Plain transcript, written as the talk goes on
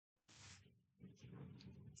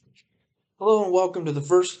Hello and welcome to the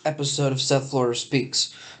first episode of Seth Flores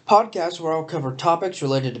Speaks, podcast where I'll cover topics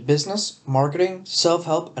related to business, marketing,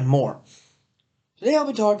 self-help, and more. Today I'll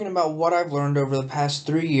be talking about what I've learned over the past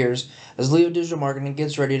 3 years as Leo Digital Marketing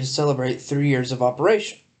gets ready to celebrate 3 years of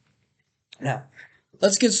operation. Now,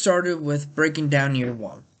 let's get started with breaking down year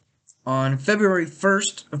one. On February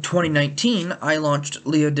 1st of 2019, I launched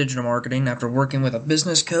Leo Digital Marketing after working with a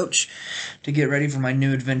business coach to get ready for my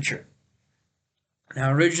new adventure.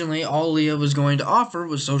 Now, originally, all Leo was going to offer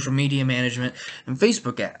was social media management and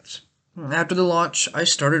Facebook ads. After the launch, I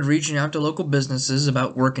started reaching out to local businesses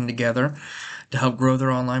about working together to help grow their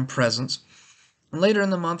online presence. And later in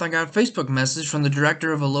the month, I got a Facebook message from the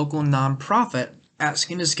director of a local nonprofit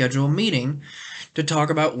asking to schedule a meeting to talk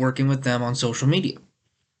about working with them on social media.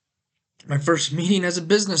 My first meeting as a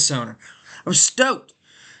business owner. I was stoked.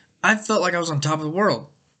 I felt like I was on top of the world.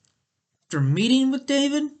 After meeting with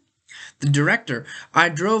David, the director, I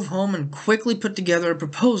drove home and quickly put together a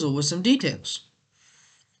proposal with some details.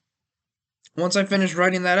 Once I finished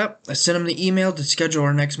writing that up, I sent him the email to schedule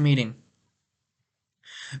our next meeting.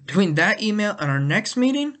 Between that email and our next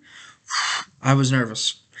meeting, I was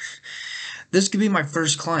nervous. This could be my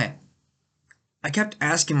first client. I kept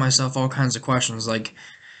asking myself all kinds of questions like,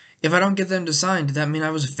 if I don't get them to sign, did that mean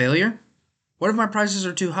I was a failure? What if my prices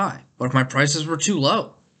are too high? What if my prices were too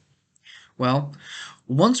low? Well,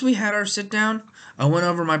 once we had our sit down, I went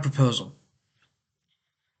over my proposal.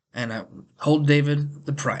 And I told David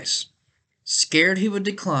the price. Scared he would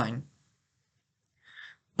decline.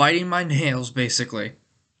 Biting my nails, basically.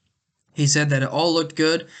 He said that it all looked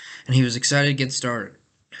good, and he was excited to get started.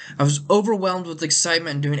 I was overwhelmed with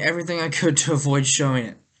excitement and doing everything I could to avoid showing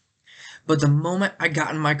it. But the moment I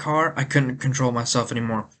got in my car, I couldn't control myself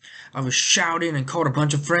anymore. I was shouting and called a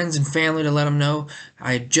bunch of friends and family to let them know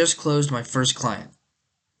I had just closed my first client.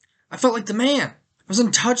 I felt like the man. I was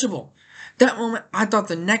untouchable. That moment, I thought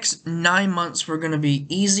the next 9 months were going to be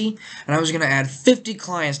easy, and I was going to add 50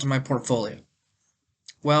 clients to my portfolio.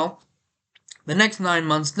 Well, the next 9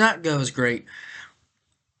 months did not go as great.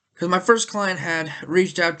 Because my first client had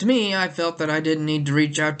reached out to me, I felt that I didn't need to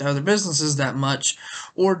reach out to other businesses that much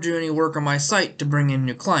or do any work on my site to bring in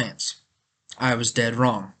new clients. I was dead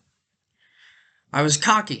wrong. I was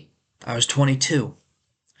cocky. I was 22.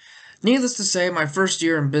 Needless to say, my first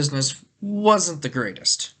year in business wasn't the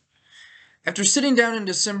greatest. After sitting down in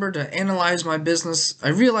December to analyze my business, I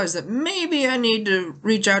realized that maybe I need to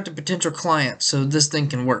reach out to potential clients so this thing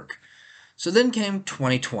can work. So then came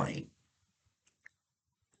 2020.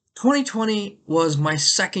 2020 was my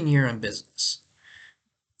second year in business.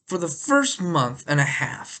 For the first month and a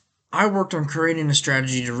half, I worked on creating a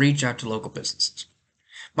strategy to reach out to local businesses.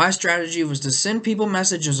 My strategy was to send people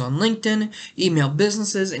messages on LinkedIn, email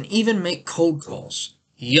businesses, and even make cold calls.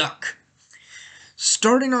 Yuck.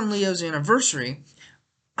 Starting on Leo's anniversary,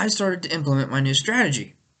 I started to implement my new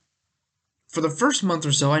strategy. For the first month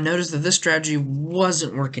or so, I noticed that this strategy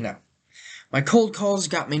wasn't working out. My cold calls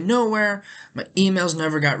got me nowhere, my emails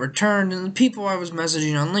never got returned, and the people I was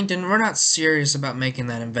messaging on LinkedIn were not serious about making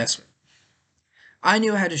that investment. I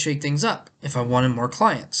knew I had to shake things up if I wanted more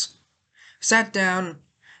clients. Sat down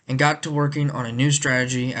and got to working on a new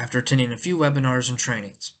strategy after attending a few webinars and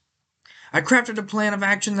trainings. I crafted a plan of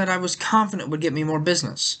action that I was confident would get me more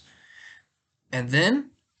business. And then,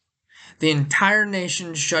 the entire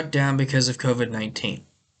nation shut down because of COVID-19.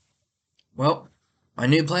 Well, my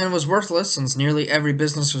new plan was worthless since nearly every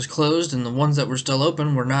business was closed and the ones that were still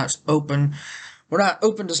open were not open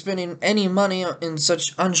to spending any money in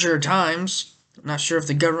such unsure times. I'm not sure if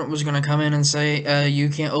the government was going to come in and say, you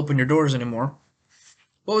can't open your doors anymore.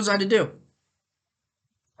 What was I to do?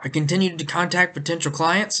 I continued to contact potential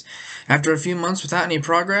clients. After a few months without any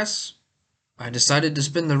progress, I decided to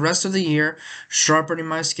spend the rest of the year sharpening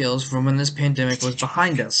my skills for when this pandemic was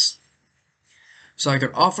behind us, so I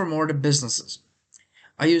could offer more to businesses.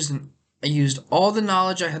 I used all the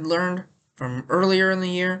knowledge I had learned from earlier in the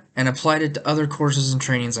year and applied it to other courses and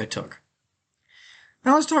trainings I took.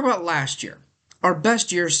 Now let's talk about last year, our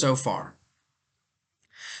best year so far.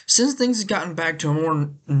 Since things had gotten back to a more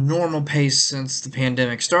normal pace since the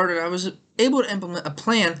pandemic started, I was able to implement a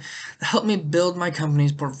plan that helped me build my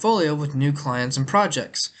company's portfolio with new clients and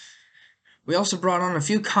projects. We also brought on a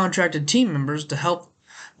few contracted team members to help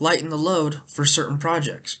lighten the load for certain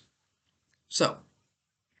projects. So,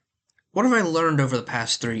 what have I learned over the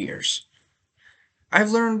past 3 years?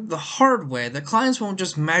 I've learned the hard way that clients won't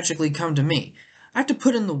just magically come to me. I have to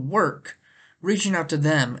put in the work reaching out to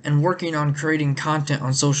them, and working on creating content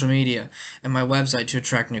on social media and my website to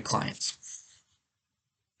attract new clients.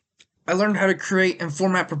 I learned how to create and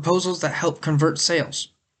format proposals that help convert sales.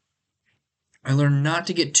 I learned not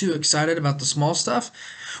to get too excited about the small stuff.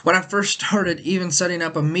 When I first started, even setting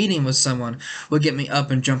up a meeting with someone would get me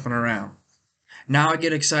up and jumping around. Now I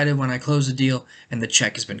get excited when I close a deal and the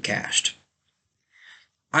check has been cashed.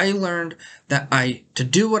 I learned that to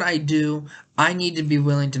do what I do, I need to be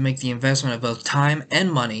willing to make the investment of both time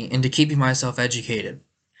and money into keeping myself educated.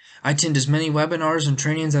 I attend as many webinars and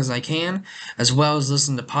trainings as I can, as well as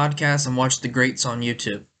listen to podcasts and watch the greats on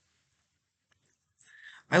YouTube.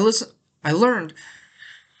 I learned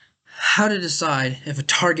how to decide if a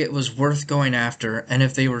target was worth going after and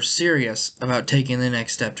if they were serious about taking the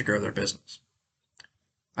next step to grow their business.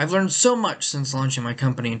 I've learned so much since launching my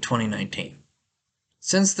company in 2019.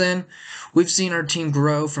 Since then, we've seen our team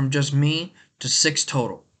grow from just me to 6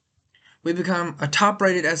 total. We've become a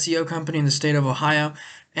top-rated SEO company in the state of Ohio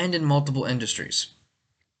and in multiple industries.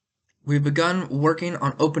 We've begun working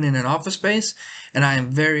on opening an office space, and I am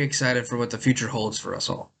very excited for what the future holds for us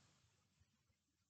all.